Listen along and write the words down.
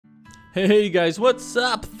Hey guys, what's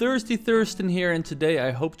up? ThirstyThursten here, and today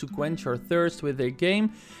I hope to quench your thirst with a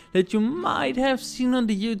game that you might have seen on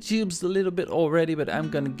the YouTubes a little bit already, but I'm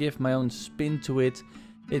gonna give my own spin to it.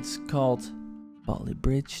 It's called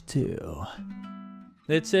Bridge 2.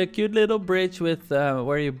 It's a cute little bridge with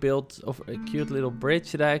where you build a cute little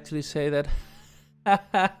bridge. Did I actually say that?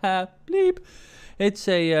 Bleep. It's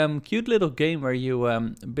a cute little game where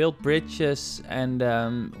you build bridges and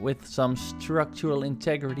with some structural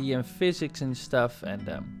integrity and physics and stuff,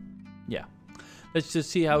 and yeah, let's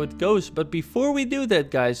just see how it goes. But before we do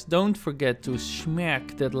that, guys, don't forget to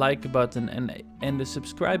smack that like button and the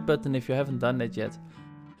subscribe button if you haven't done that yet.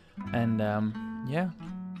 And yeah,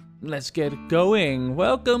 let's get going.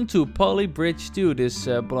 Welcome to Bridge 2, this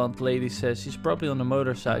blonde lady says. She's probably on a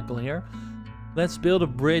motorcycle here. Let's build a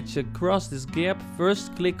bridge across this gap.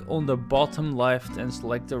 First, click on the bottom left and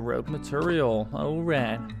select the road material.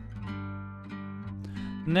 Alright.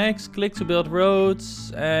 Next, click to build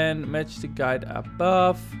roads and match the guide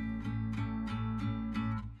above.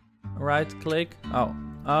 Right click.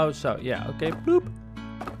 Oh, so yeah, okay. Bloop,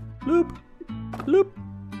 bloop, bloop.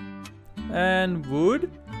 And wood.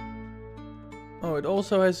 Oh, it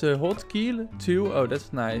also has a hotkey too. Oh,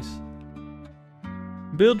 that's nice.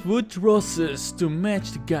 Build wood trusses to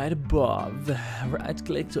match the guide above. Right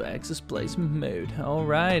click to access placement mode.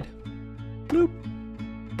 Alright. Bloop.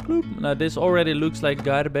 Bloop. Now this already looks like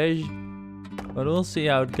garbage, but we'll see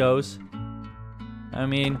how it goes. I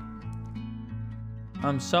mean,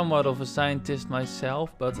 I'm somewhat of a scientist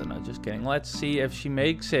myself, but no, just kidding. Let's see if she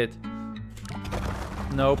makes it.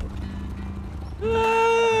 Nope.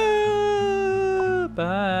 Ah,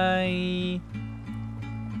 bye.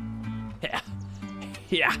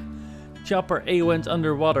 Yeah, Chopper A went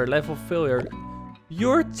underwater, level failure.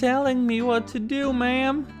 You're telling me what to do,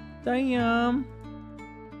 ma'am? Damn.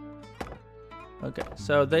 Okay,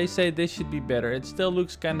 so they say this should be better. It still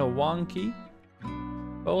looks kind of wonky,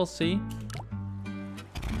 but we'll see.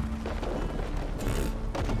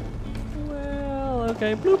 Well,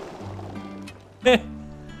 okay, bloop.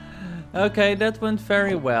 Okay, that went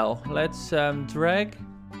very well. Let's drag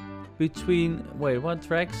between, wait, what?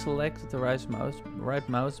 Drag select the right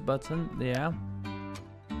mouse button, yeah.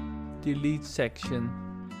 Delete section.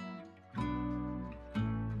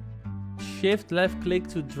 Shift left click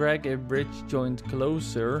to drag a bridge joint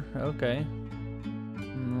closer. Okay.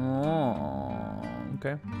 Oh,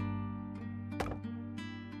 okay.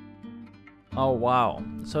 Oh wow.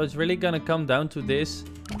 So it's really gonna come down to this.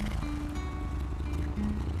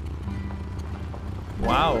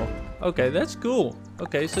 Wow. Okay, that's cool.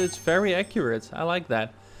 Okay, so it's very accurate. I like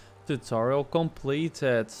that. Tutorial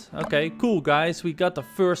completed. Okay, cool guys. We got the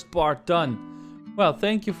first part done. Well,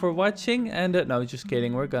 thank you for watching. And no, just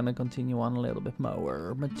kidding. We're gonna continue on a little bit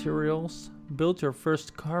more. Materials. Build your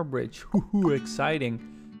first car bridge. Woohoo, exciting.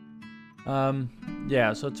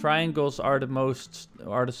 Yeah, so triangles are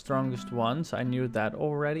the strongest ones. I knew that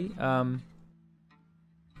already.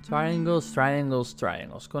 Triangles, triangles,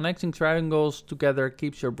 triangles. Connecting triangles together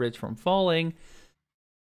keeps your bridge from falling.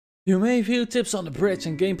 You may view tips on the bridge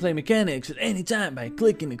and gameplay mechanics at any time by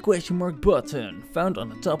clicking the question mark button found on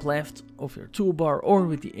the top left of your toolbar or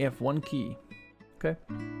with the F1 key. Okay,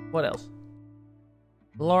 what else?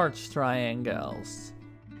 Large triangles.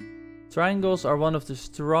 Triangles are one of the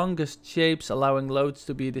strongest shapes, allowing loads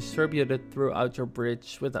to be distributed throughout your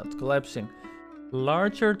bridge without collapsing.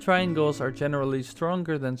 Larger triangles are generally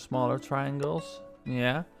stronger than smaller triangles.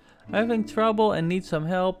 Yeah. Having trouble and need some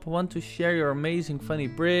help? Want to share your amazing funny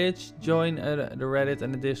bridge? Join the Reddit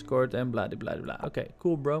and the Discord and blah blah blah. Okay,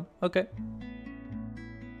 cool bro. Okay.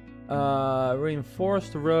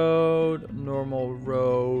 Reinforced road, normal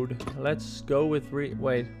road. Let's go with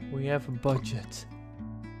wait, we have a budget.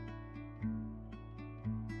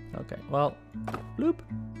 Okay, well, bloop.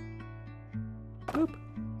 Bloop.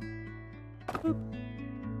 Bloop.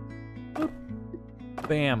 Bloop.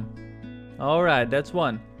 Bam. Alright, that's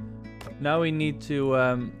one. Now we need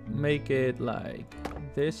to make it like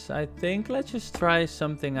this, I think. Let's just try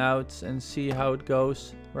something out and see how it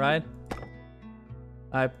goes, right?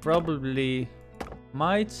 I probably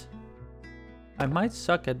might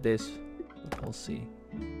suck at this, but we'll see.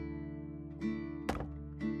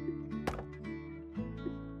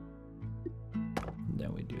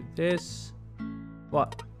 Then we do this.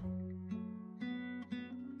 What?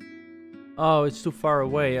 Oh, it's too far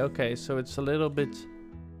away. Okay, so it's a little bit...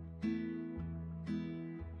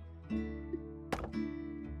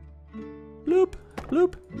 Bloop,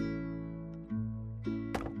 bloop.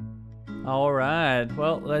 Alright,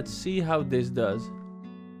 well, let's see how this does.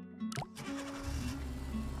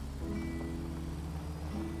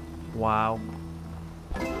 Wow.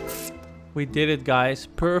 We did it, guys.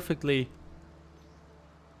 Perfectly.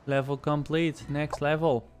 Level complete. Next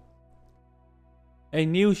level. A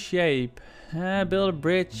new shape. Build a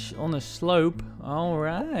bridge on a slope.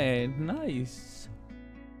 Alright, nice.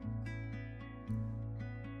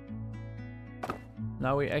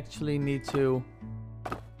 Now we actually need to...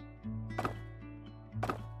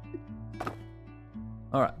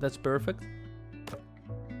 Alright, that's perfect.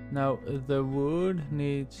 Now the wood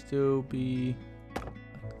needs to be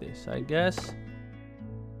like this, I guess.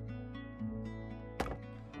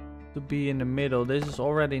 To be in the middle. This is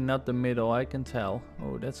already not the middle, I can tell.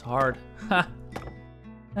 Oh, that's hard. Ha!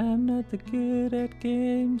 I'm not that good at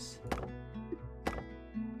games.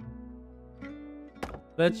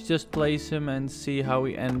 Let's just place him and see how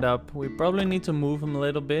we end up. We probably need to move him a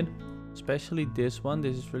little bit. Especially this one.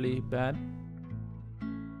 This is really bad.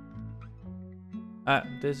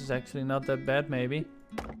 This is actually not that bad, maybe.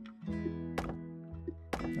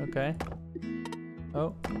 Okay.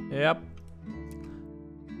 Oh, yep.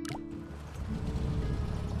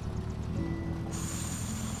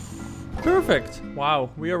 Perfect.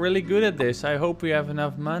 Wow, we are really good at this. I hope we have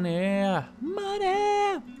enough money.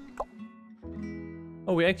 Money!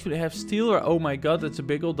 Oh, we actually have steel. Oh my god, that's a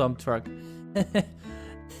big old dump truck.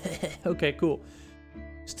 Okay, cool.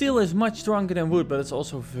 Steel is much stronger than wood, but it's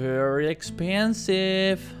also very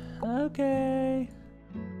expensive. Okay.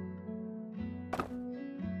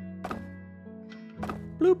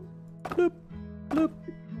 Bloop, bloop, bloop,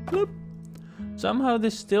 bloop. Somehow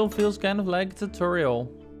this still feels kind of like a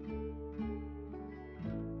tutorial.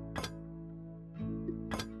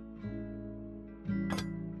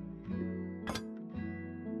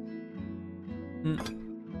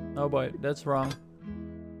 Oh boy, that's wrong.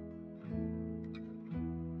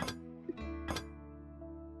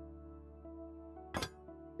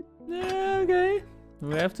 Yeah, okay.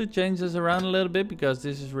 We have to change this around a little bit because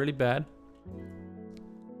this is really bad.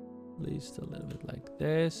 At least a little bit like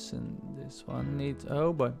this, and this one needs,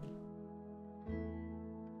 oh boy.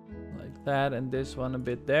 Like that, and this one a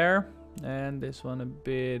bit there. And this one a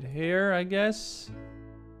bit here, I guess.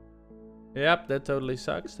 Yep, that totally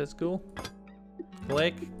sucks. That's cool.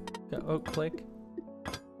 Click. Oh, click.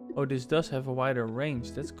 Oh, this does have a wider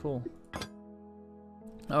range. That's cool.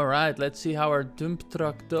 Alright, let's see how our dump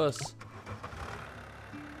truck does.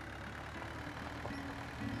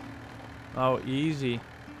 Oh, easy.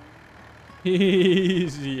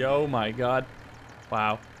 Easy. Oh my god.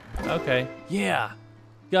 Wow. Okay. Yeah.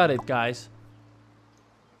 Got it, guys.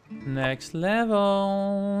 Next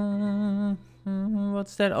level.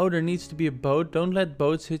 What's that? Oh, there needs to be a boat. Don't let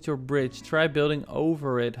boats hit your bridge. Try building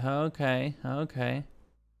over it. Okay. Okay.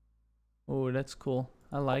 Oh, that's cool.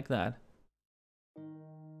 I like that.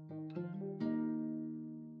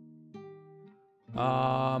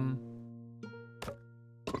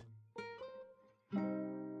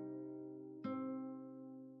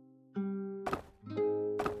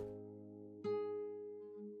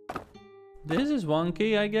 This is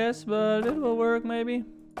wonky, I guess, but it will work maybe.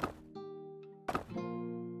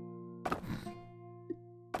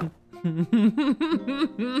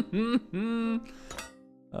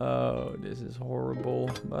 Oh, this is horrible,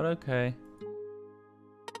 but okay.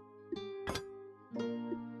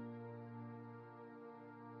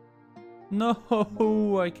 No,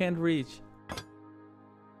 I can't reach.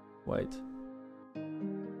 Wait.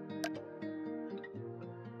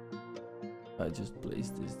 I just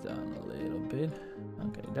placed this down a little bit.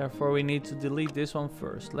 Okay, therefore we need to delete this one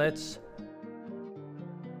first. Let's...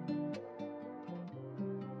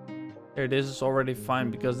 Here, this is already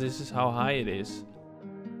fine because this is how high it is.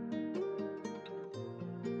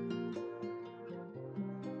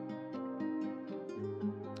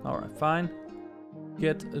 Alright, fine.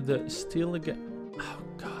 Get the steel again. Oh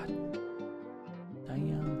god.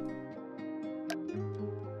 Damn.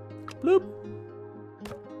 Bloop.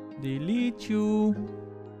 Delete you.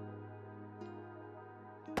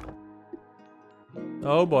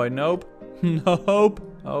 Oh boy, nope. Nope.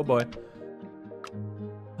 Oh boy.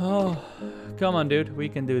 Oh, come on, dude. We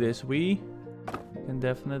can do this. We can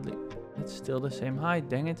definitely... It's still the same height,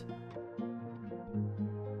 dang it.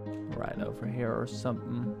 Right over here or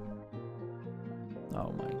something.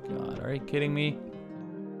 Oh my god, are you kidding me?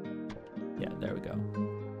 Yeah, there we go.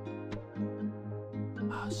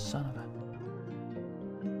 Oh, son of a...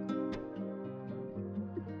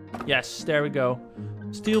 Yes, there we go.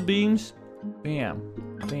 Steel beams. Bam.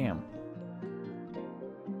 Bam.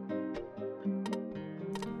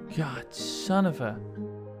 God, son of a...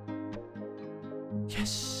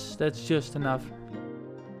 Yes, that's just enough.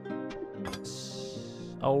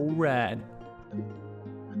 Alright.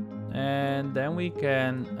 And then we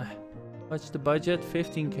can... What's the budget?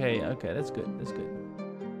 15k. Okay, that's good. That's good.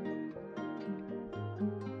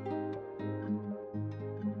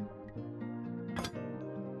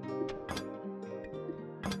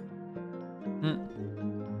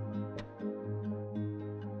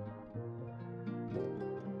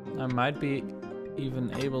 I might be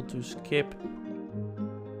even able to skip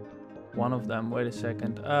one of them. Wait a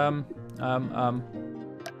second.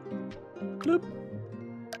 Bloop.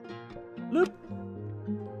 Bloop.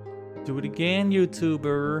 Do it again,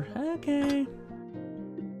 YouTuber. Okay.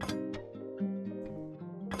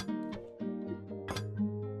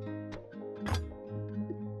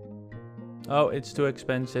 Oh, it's too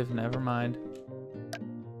expensive. Never mind.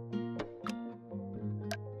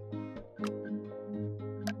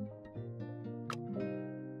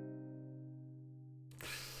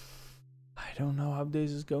 I don't know how this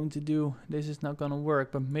is going to do. This is not gonna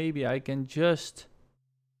work, but maybe I can just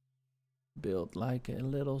build like a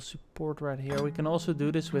little support right here. We can also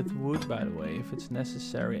do this with wood, by the way, if it's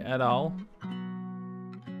necessary at all.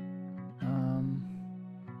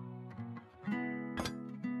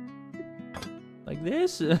 Like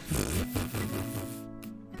this.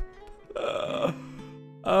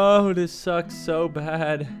 Oh, this sucks so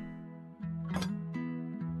bad.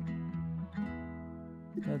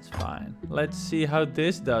 That's fine. Let's see how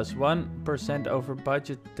this does. 1% over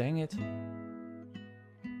budget. Dang it.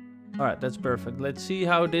 Alright, that's perfect. Let's see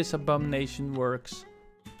how this abomination works.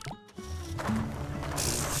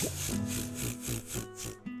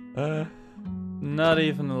 Not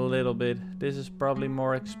even a little bit. This is probably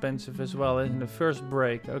more expensive as well in the first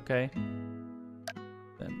break. Okay.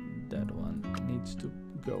 Then that one needs to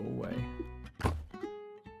go away.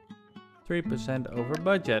 3% over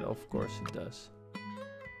budget. Of course it does.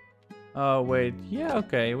 Oh wait, yeah,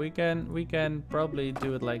 okay. We can probably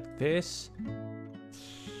do it like this.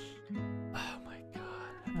 Oh my god.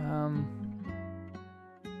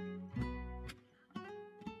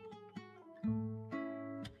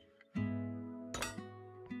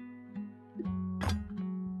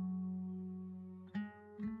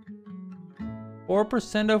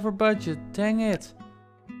 4% over budget. Dang it.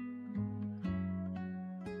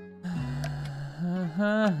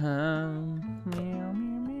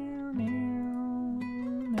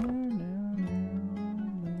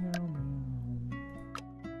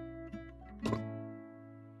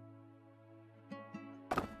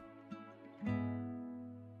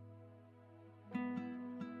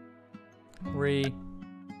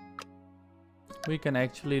 We can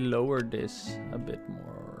actually lower this a bit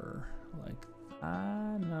more, like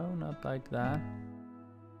no, not like that.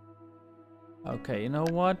 Okay, you know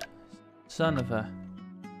what? Son of a...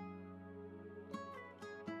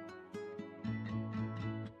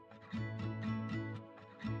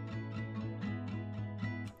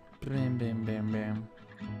 Bam, bam, bam, bam.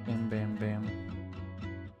 Bam, bam, bam.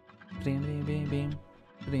 Bam, bam, bam, bam.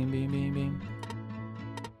 Bam, bam, bam, bam.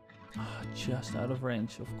 Oh, just out of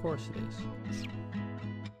range. Of course it is.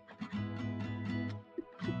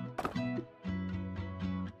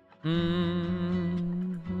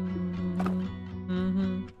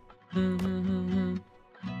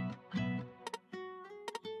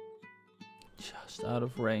 Just out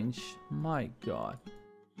of range. My god.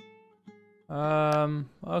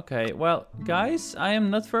 Okay, well, guys, I am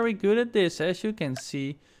not very good at this, as you can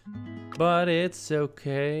see, but it's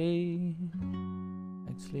okay.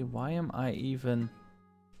 Actually, why am I even...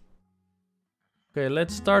 Okay,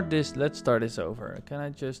 let's start this over. Can I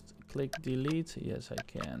just click delete? Yes, I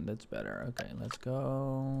can. That's better. Okay, let's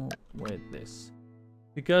go with this.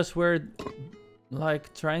 Because we're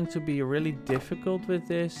like trying to be really difficult with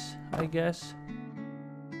this, I guess.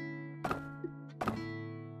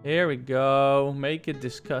 Here we go. Make it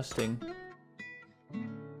disgusting.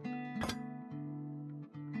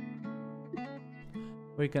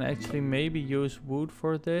 We can actually maybe use wood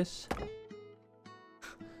for this.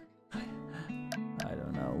 I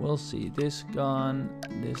don't know. We'll see. This gone.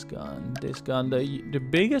 This gone. This gone. The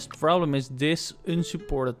biggest problem is this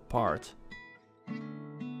unsupported part.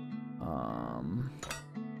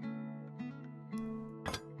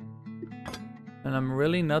 And I'm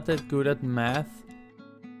really not that good at math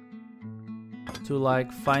to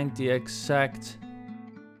like find the exact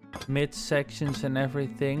mid sections and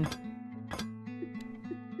everything.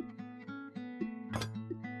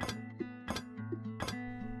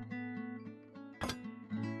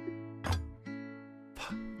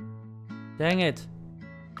 Fuck. Dang it.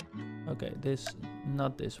 Okay, this,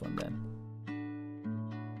 not this one then.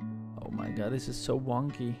 Oh my god, this is so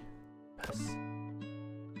wonky. Yes.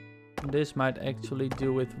 This might actually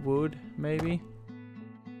do with wood, maybe.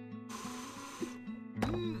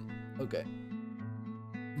 Okay.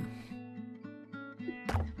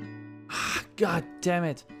 God damn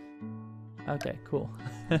it. Okay, cool.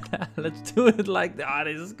 Let's do it like that. Oh,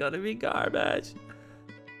 this is gonna be garbage.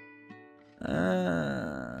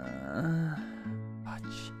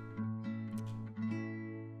 Fudge.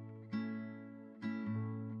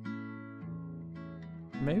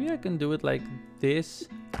 Maybe I can do it like this.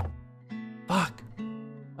 Fuck.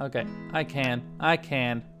 Okay, I can.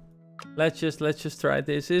 Let's just try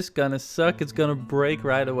this. It's gonna suck. It's gonna break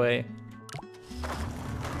right away.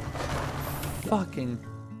 Fucking.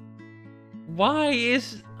 Why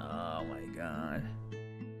is... Oh my god.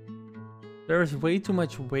 There's way too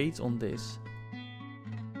much weight on this.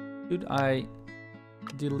 Should I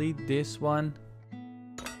delete this one?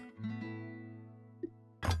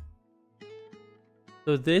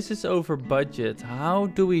 So this is over budget. How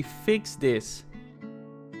do we fix this?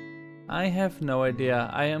 I have no idea.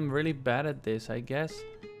 I am really bad at this, I guess.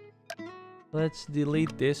 Let's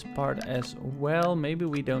delete this part as well. Maybe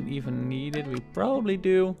we don't even need it. We probably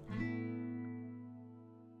do.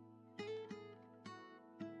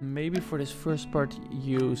 Maybe for this first part,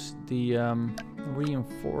 use the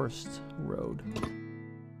reinforced road.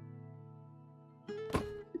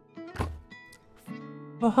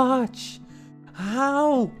 Fudge!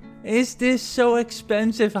 How is this so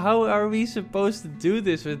expensive? How are we supposed to do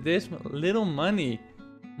this with this little money?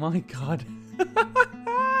 My god.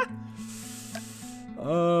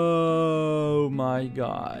 Oh my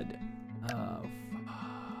god. Oh,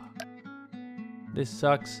 fuck. This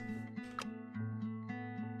sucks.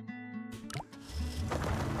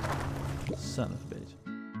 Son of a bitch.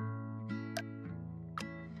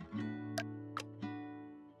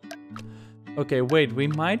 Okay, wait, we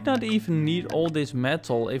might not even need all this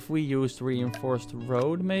metal if we used reinforced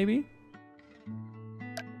road, maybe?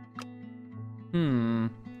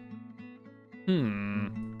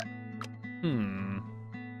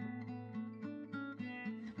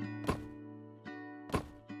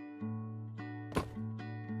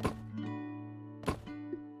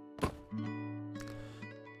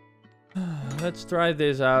 Let's try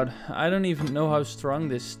this out. I don't even know how strong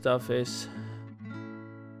this stuff is.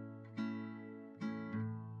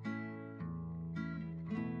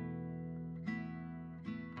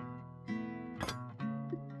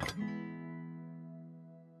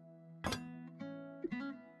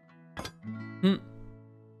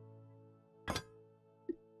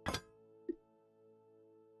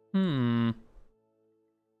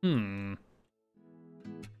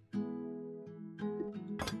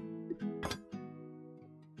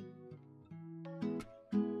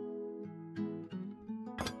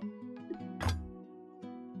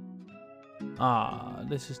 Ah,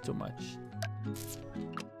 this is too much.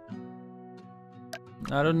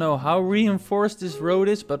 I don't know how reinforced this road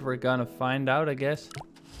is, but we're gonna find out, I guess.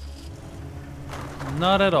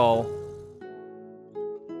 Not at all.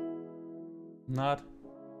 Not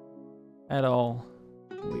at all.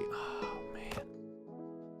 Oh man.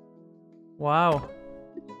 Wow.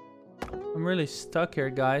 I'm really stuck here,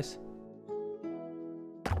 guys.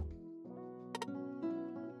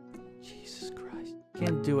 Jesus Christ.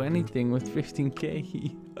 Can't do anything with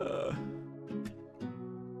 15k.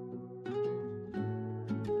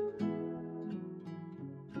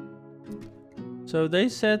 So they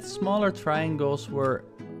said smaller triangles were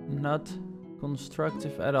not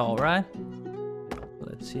constructive at all, right?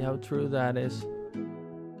 Let's see how true that is.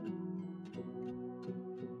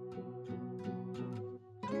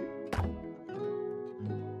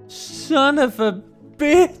 Son of a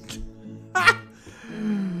bitch!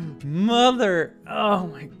 Mother! Oh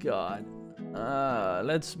my god.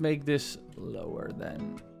 Let's make this lower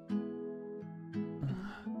then.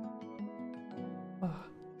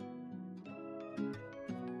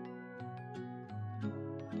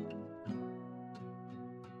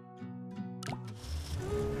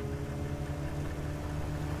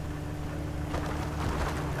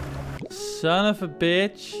 Son of a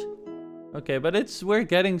bitch. Okay, but we're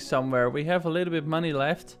getting somewhere. We have a little bit money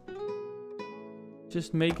left.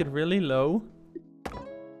 Just make it really low.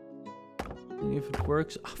 And if it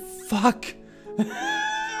works... Oh, fuck!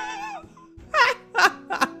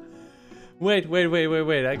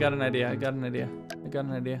 Wait. I got an idea.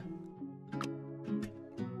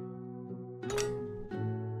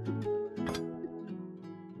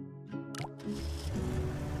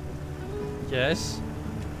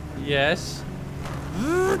 Yes.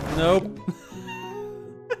 Nope.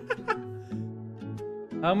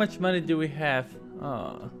 How much money do we have?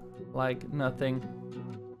 Oh, like nothing.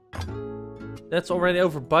 That's already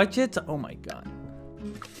over budget? Oh my god.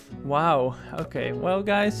 Wow. Okay, well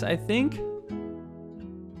guys, I think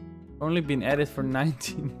only been at it for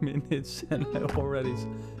 19 minutes and I already...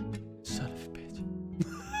 Son of a bitch.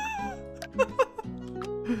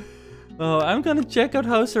 Oh, I'm gonna check out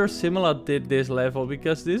how Sir Sim-Alot did this level,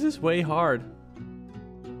 because this is way hard.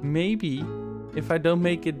 Maybe, if I don't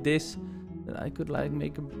make it this, then I could like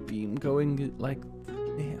make a beam going like...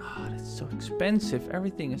 Oh, that's so expensive.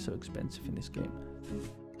 Everything is so expensive in this game.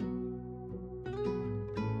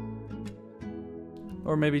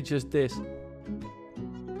 Or maybe just this.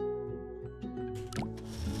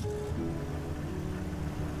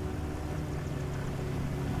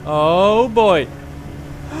 Oh boy.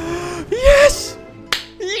 Yes!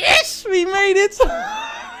 Yes! We made it!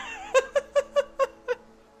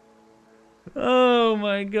 Oh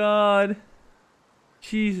my god.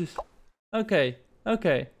 Jesus. Okay.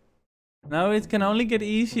 Okay. Now it can only get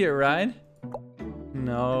easier, right?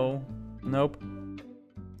 No. Nope.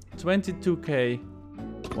 22k.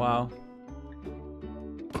 Wow.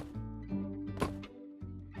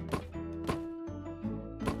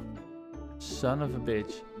 Son of a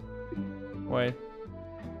bitch. Wait.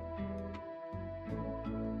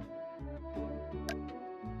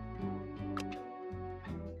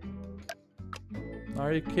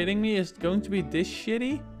 Are you kidding me? Is it going to be this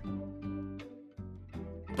shitty?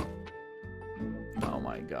 Oh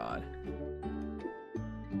my god.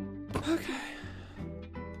 Okay.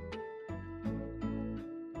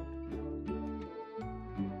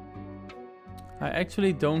 I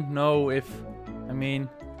actually don't know if... I mean...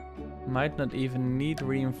 might not even need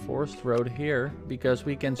reinforced road here, because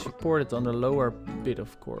we can support it on the lower bit,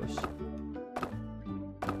 of course.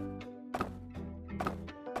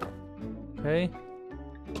 Okay.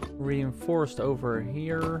 Reinforced over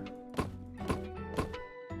here.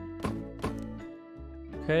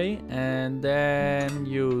 Okay, and then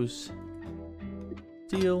use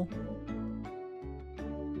steel.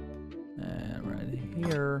 And right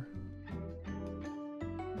here.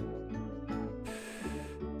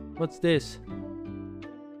 What's this?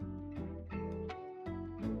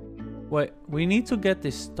 Wait, we need to get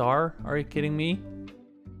this star? Are you kidding me?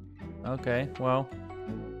 Okay, well.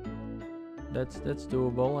 That's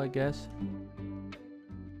doable, I guess.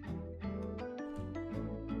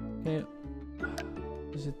 Okay.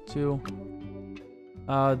 Is it too...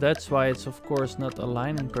 that's why it's of course not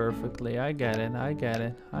aligning perfectly. I get it, I get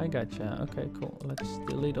it. I gotcha. Okay, cool. Let's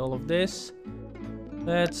delete all of this.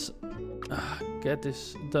 Let's get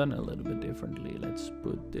this done a little bit differently. Let's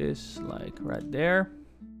put this like right there.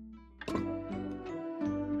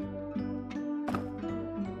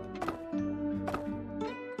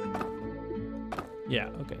 Yeah,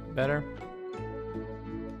 okay, better.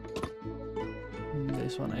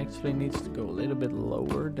 This one actually needs to go a little bit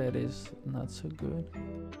lower. That is not so good.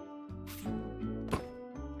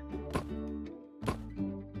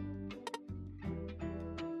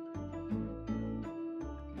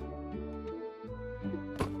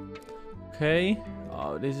 Okay.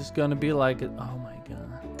 Oh, this is gonna be like it. Oh my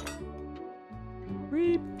god.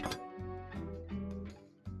 Reap.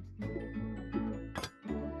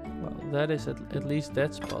 Well, that is at least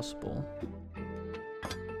that's possible.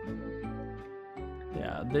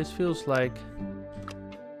 Yeah, this feels like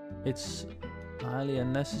it's highly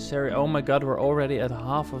unnecessary. Oh my god, we're already at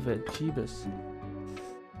half of it. Jeebus.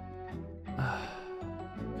 God.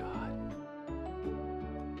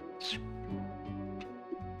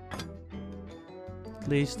 At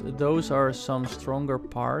least those are some stronger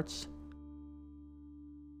parts.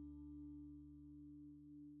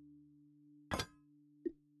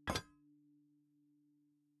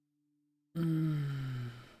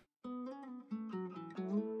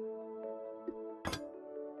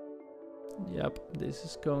 Yep, this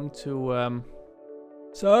is going to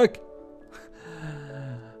suck.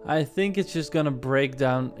 I think it's just gonna break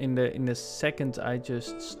down in the second I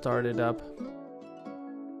just start it up.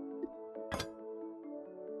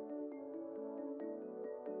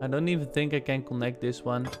 I don't even think I can connect this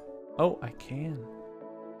one. Oh, I can.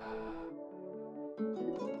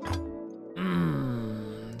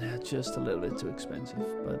 That's just a little bit too expensive,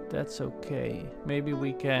 but that's okay. Maybe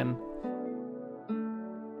we can...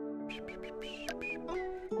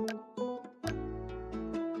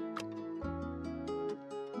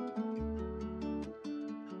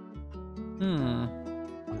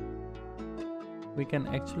 We can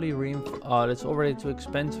actually reinforce... Oh, that's already too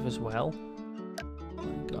expensive as well. Oh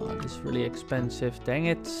my god, it's really expensive. Dang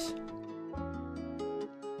it.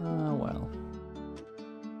 Well.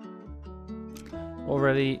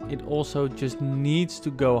 Already, it also just needs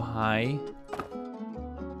to go high.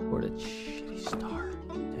 For that shitty star.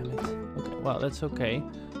 Damn it. Okay, well, that's okay.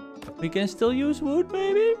 We can still use wood,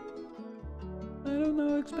 maybe? I don't know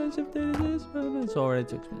how expensive that is, but it's already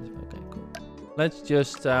too expensive. Okay, cool. Let's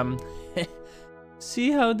just,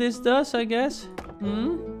 see how this does, I guess.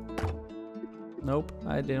 Nope,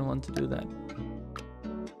 I didn't want to do that.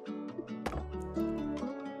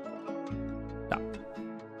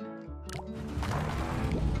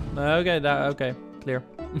 No. Okay, okay, clear.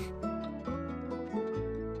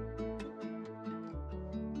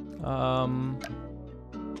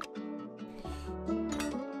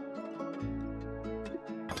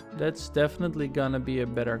 That's definitely gonna be a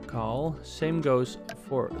better call. Same goes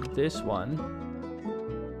for this one.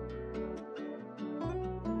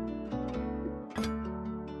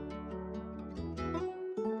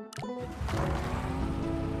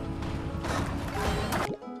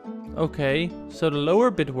 Okay, so the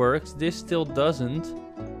lower bit works, this still doesn't.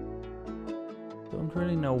 Don't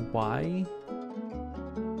really know why.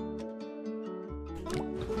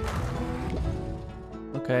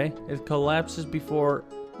 Okay, it collapses before...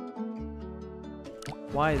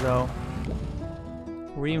 Why though?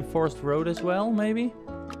 Reinforced road as well, maybe?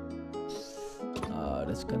 Oh,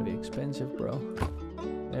 that's gonna be expensive, bro.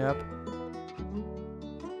 Yep.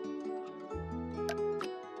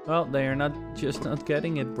 Well, they are not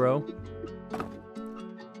getting it, bro.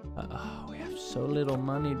 We have so little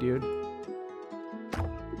money, dude.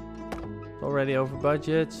 Already over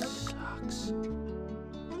budget. Sucks.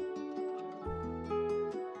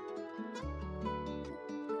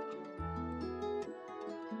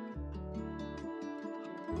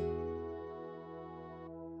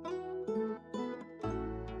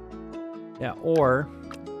 Yeah, or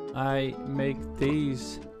I make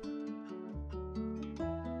these.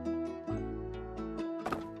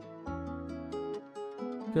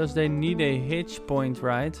 Because they need a hitch point,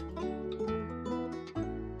 right?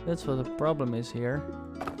 That's what the problem is here.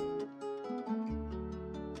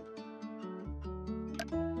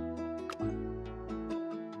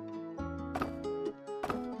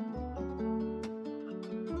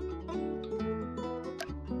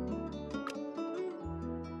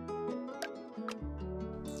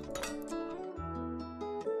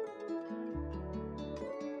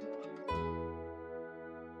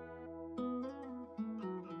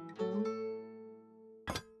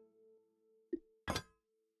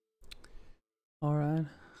 All right.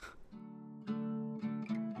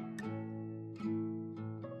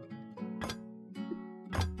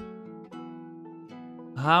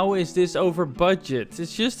 How is this over budget?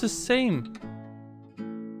 It's just the same.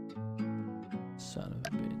 Son of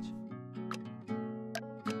a bitch.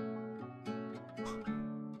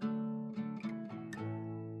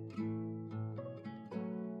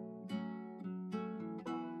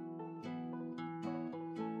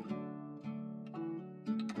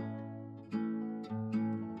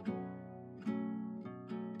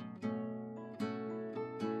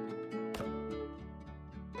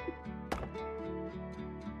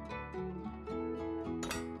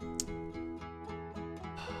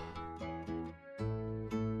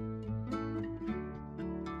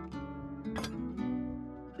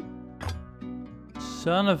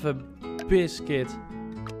 Son of a biscuit.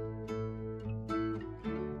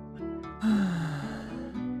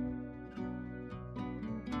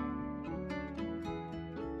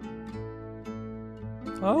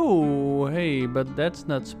 Oh, hey, but that's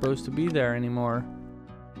not supposed to be there anymore.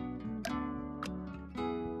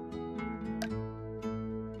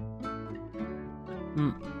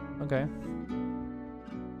 Okay.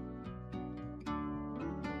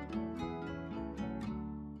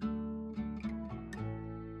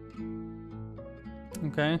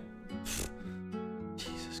 Okay.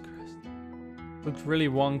 Jesus Christ. Looks really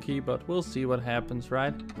wonky, but we'll see what happens,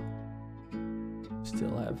 right?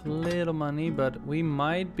 Still have little money, but we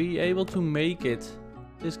might be able to make it.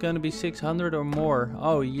 This is gonna be 600 or more.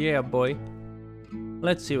 Oh yeah, boy.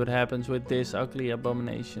 Let's see what happens with this ugly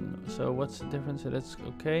abomination. So what's the difference? That's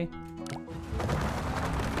okay.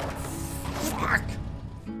 Fuck!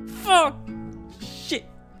 Fuck! Shit!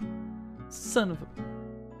 Son of a...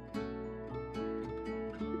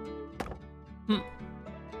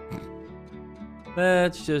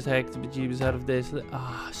 Let's just hack the bejeebus out of this.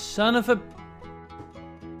 Ah, son of a...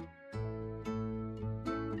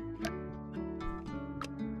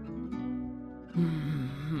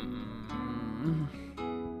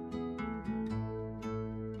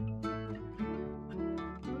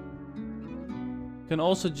 Can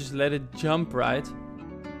also just let it jump, right?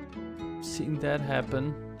 Seen that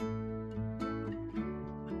happen.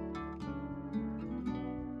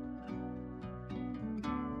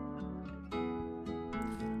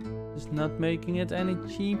 Just not making it any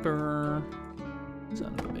cheaper.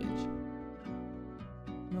 Son of a bitch.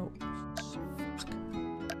 No. Fuck.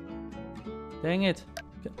 Dang it.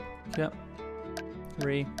 Yeah.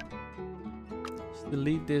 3. Just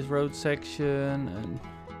delete this road section and...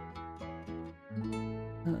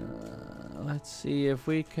 let's Let's see if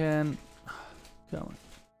we can... Come on.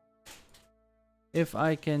 If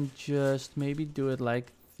I can just maybe do it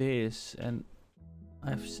like this and...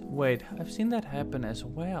 Wait, I've seen that happen as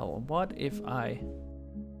well. What if I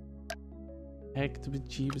hack the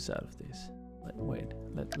bejeebus out of this?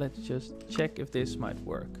 Let's just check if this might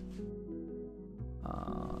work.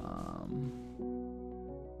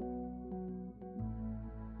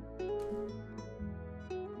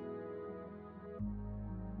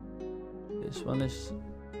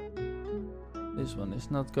 This one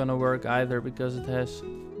is not gonna work either because it has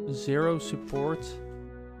 0 support.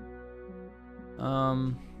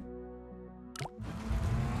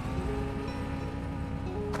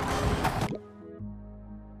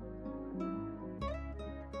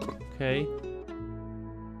 Okay.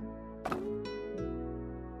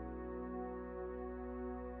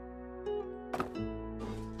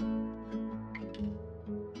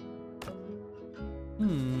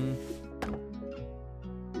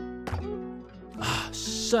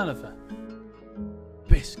 Son of a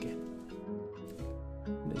biscuit.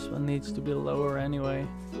 This one needs to be lower anyway.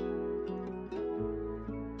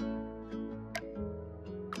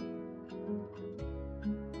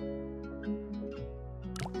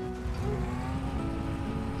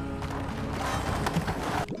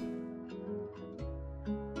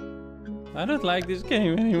 I don't like this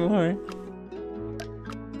game anymore.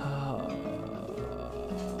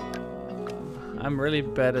 I'm really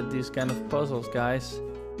bad at these kind of puzzles, guys.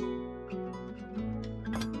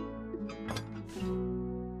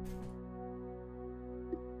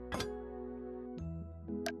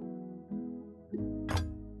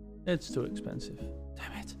 It's too expensive.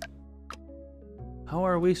 Damn it. How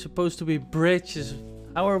are we supposed to be bridges?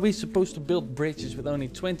 How are we supposed to build bridges with only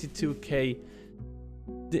 22k?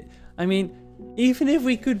 I mean, even if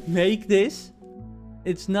we could make this,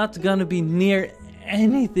 it's not gonna be near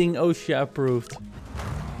anything OSHA approved.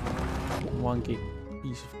 Wonky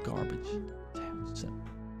piece of garbage. Damn it, son.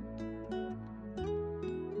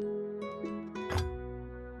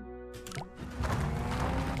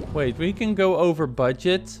 Wait, we can go over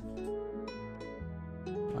budget?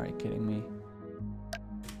 Are you kidding me?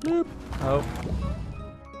 Bloop. Oh.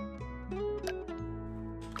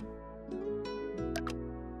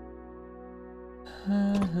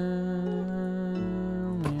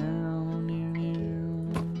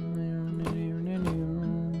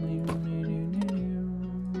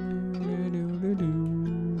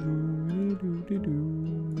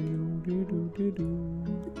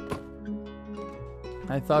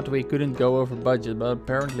 I thought we couldn't go over budget, but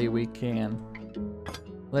apparently we can.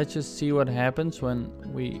 Let's just see what happens when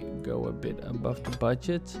we go a bit above the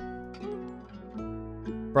budget.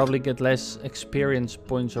 Probably get less experience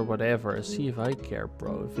points or whatever. See if I care,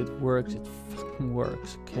 bro. If it works, it fucking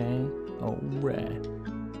works, okay? Alright.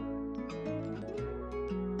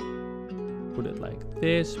 Put it like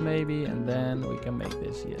this maybe, and then we can make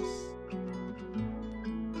this, yes.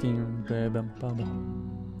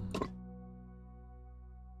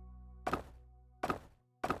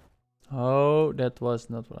 Oh, that was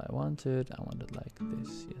not what I wanted. I wanted like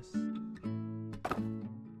this, yes.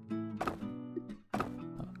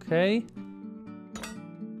 Okay.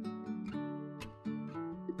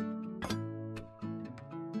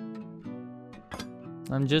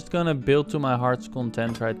 I'm just gonna build to my heart's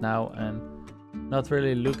content right now and not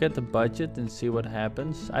really look at the budget and see what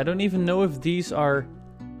happens. I don't even know if these are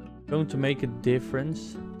going to make a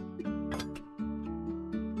difference.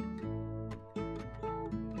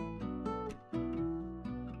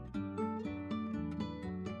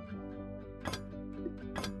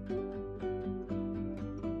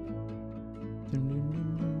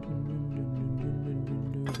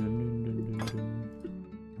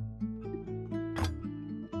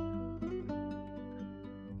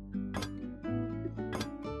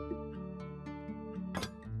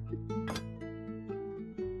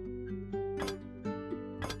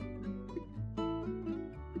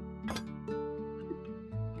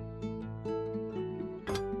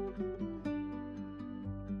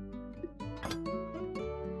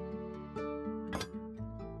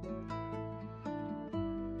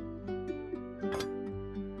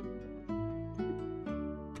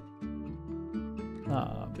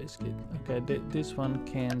 Ah, biscuit. Okay, this one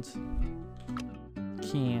can't.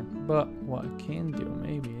 But what I can do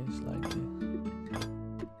maybe is like this.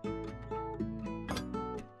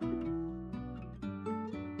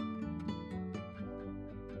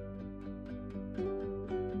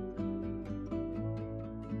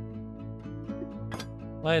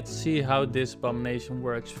 Let's see how this abomination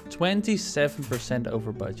works. 27%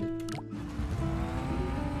 over budget.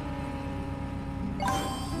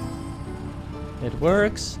 It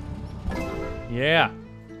works. Yeah.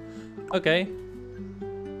 Okay.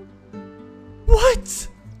 What?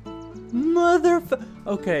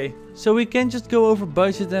 Okay, so we can just go over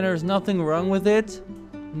budget and there's nothing wrong with it.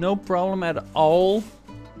 No problem at all.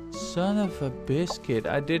 Son of a biscuit.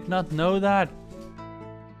 I did not know that.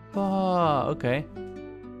 Oh, okay.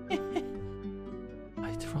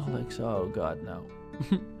 Hydraulics. Oh god, no.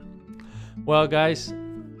 Well, guys,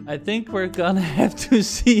 I think we're gonna have to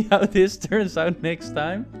see how this turns out next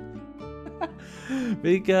time.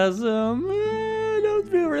 Because I don't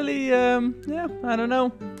feel really yeah, I don't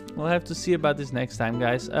know. We'll have to see about this next time,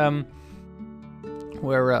 guys.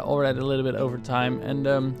 We're already a little bit over time,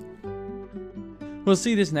 and we'll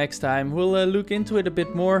see this next time. We'll look into it a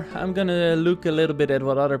bit more. I'm gonna look a little bit at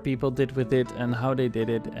what other people did with it and how they did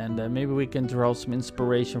it, and maybe we can draw some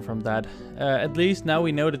inspiration from that. At least now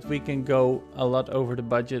we know that we can go a lot over the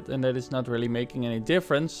budget and that it's not really making any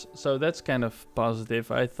difference. So that's kind of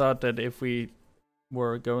positive. I thought that if we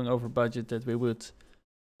were going over budget that we would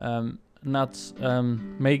not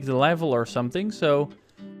make the level or something. So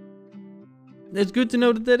it's good to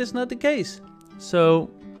know that that is not the case. So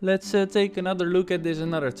let's take another look at this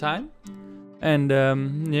another time.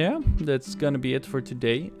 And yeah, that's gonna be it for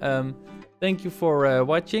today. Thank you for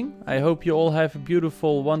watching. I hope you all have a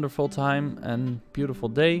beautiful, wonderful time and beautiful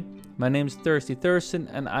day. My name is ThirstyThursten,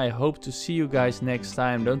 and I hope to see you guys next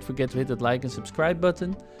time. Don't forget to hit that like and subscribe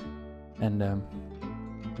button. And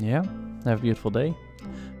yeah, have a beautiful day.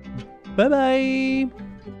 Bye bye.